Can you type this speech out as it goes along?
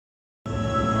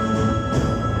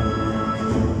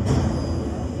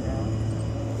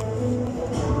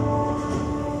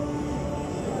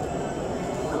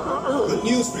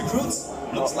news, recruits.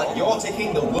 Looks like you're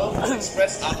taking the Wormhole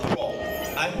Express after all.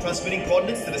 I'm transmitting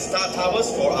coordinates to the Star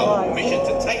Towers for our mission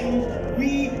to Titan.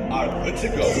 We are good to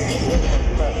go.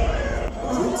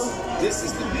 Recruits, this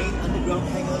is the main underground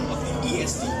hangar of the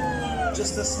ESD.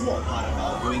 Just a small part of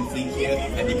our growing fleet here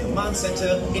at the command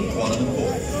center in Kuala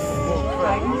Lumpur.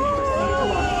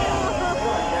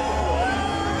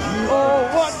 Oh,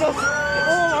 what the?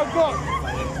 Oh my god!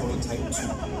 Pilot prototype 2,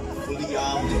 fully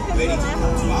armed and ready to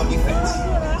come to our defense.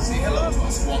 Say hello to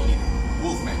our squad leader,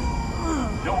 Wolfman.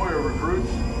 Don't worry,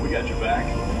 recruits. We got your back.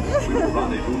 We will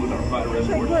rendezvous with our fighter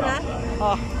escort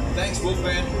outside. Thanks,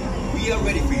 Wolfman. We are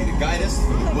ready for you to guide us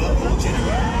through the wormhole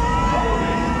generator.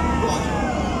 Roger.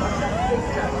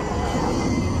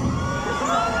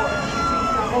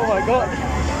 Oh my god!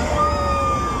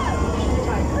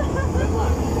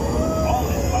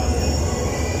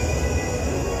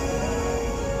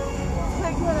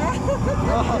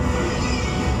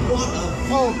 What a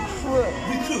Oh crap!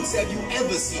 recruits, have you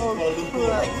ever seen Kuala Lumpur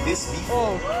like this before?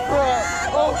 Oh crap!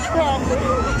 Oh crap!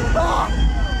 Ah!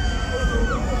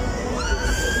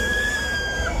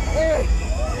 Hey!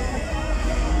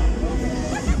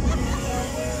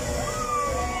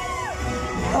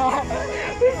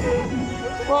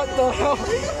 What the hell?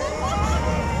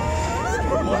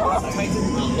 Titan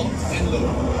are locked and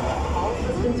loaded. All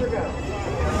systems are go.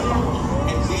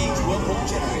 Engage wormhole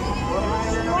generator.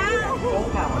 Full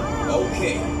power.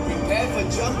 Okay, prepare for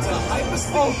jump to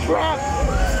hyperspeed. Oh crap!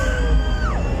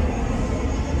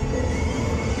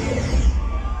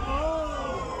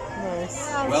 Nice.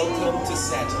 Welcome to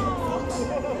Saturn, folks.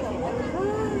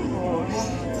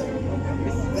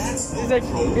 That's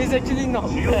It's actually not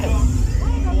bad.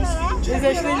 It's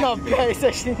actually not bad. It's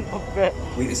actually not bad.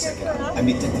 Wait a second. I'm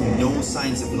detecting no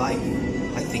signs of life.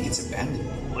 I think it's abandoned.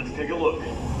 Let's take a look.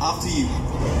 After you.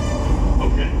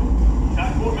 Okay.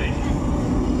 Attack formation.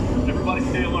 Everybody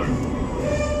stay alert.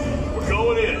 We're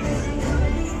going in.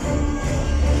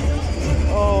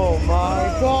 Oh my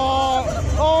god!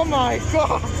 Oh my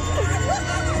god!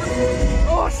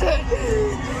 Oh shit!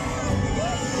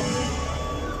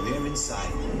 We're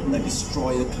inside a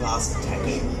destroyer-class attack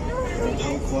ship. The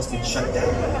power core's been shut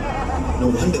down. No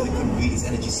wonder we couldn't read his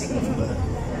energy signal from Earth.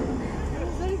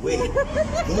 Wait,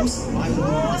 those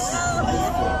bioluminescent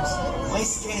life forms. My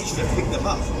scan should have picked them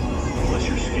up. Unless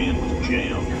your scan was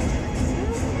jammed.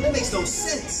 That makes no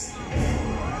sense.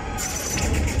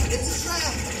 It's a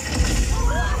trap.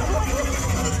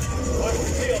 What's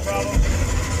the deal, Bravo?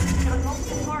 Got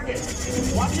multiple targets.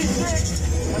 Watch it, Rick.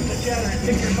 Watch the chatter and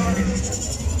pick your target.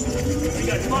 We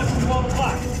got much 12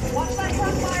 o'clock. Watch that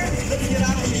crossfire. Let me get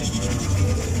out of here.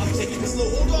 I'm taking this slow.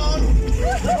 Hold on.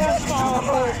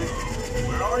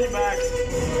 Where are you, Max?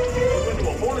 You went to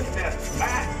a hornet's nest.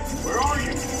 Max, where are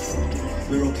you?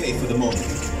 We're okay for the moment.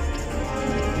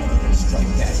 Strike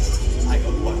that. I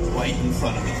got one right in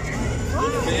front of me.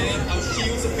 Man, our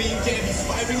shields are being jammed. He's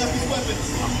firing up his weapons.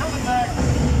 I'm coming back.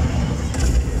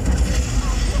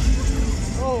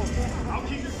 Oh! I'll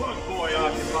keep your bug boy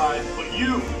occupied, but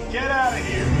you, get out of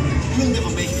here. We'll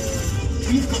never make it.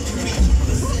 We've got to reach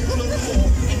the central core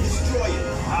and destroy it.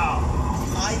 How?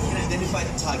 I can identify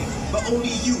the target, but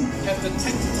only you have the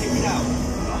tech to take it out.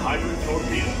 A hybrid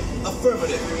torpedo.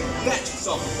 Affirmative. That should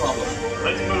solve the problem.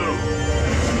 Let's move.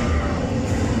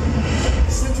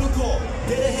 Central core,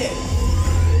 get ahead.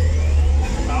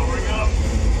 Powering up.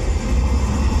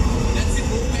 That's it,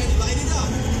 Wolfman. Light it up.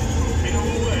 Torpedo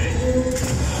away.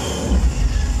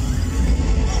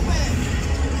 Wolfman!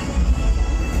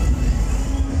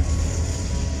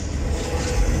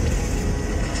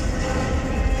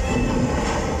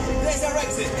 There's our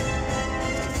exit.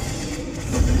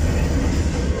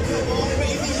 Come on,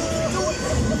 baby. You can do it.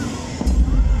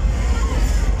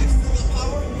 It's full of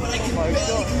power, but I can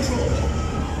barely control it.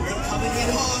 We're coming in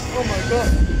hard. Oh my god!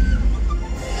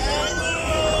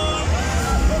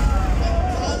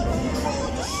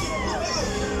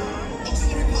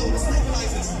 Auxiliary power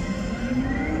stabilizes.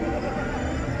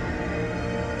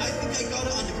 I think I got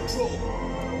it under control.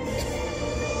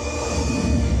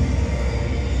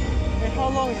 Hey, how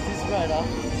long is this ride,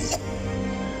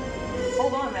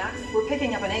 Hold on, Max. We're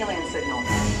picking up an alien signal.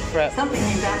 Crap. Something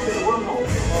came back through the wormhole.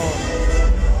 Oh.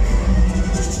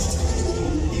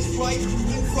 He's right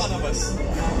in front of us.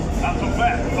 Not so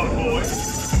fast, bug boy.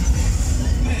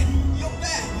 Man, you're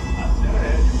back. I said I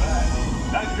had your back.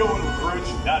 Nice going,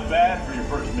 recruits. Not bad for your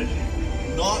first mission.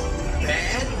 Not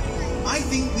bad. I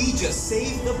think we just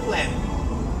saved the planet.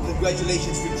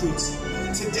 Congratulations, recruits.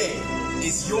 Today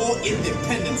is your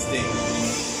Independence Day.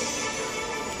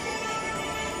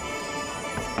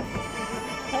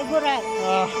 Thấy good right?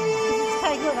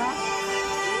 Thấy good right?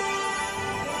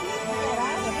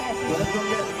 But don't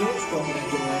let the girls go in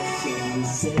that direction. You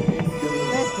say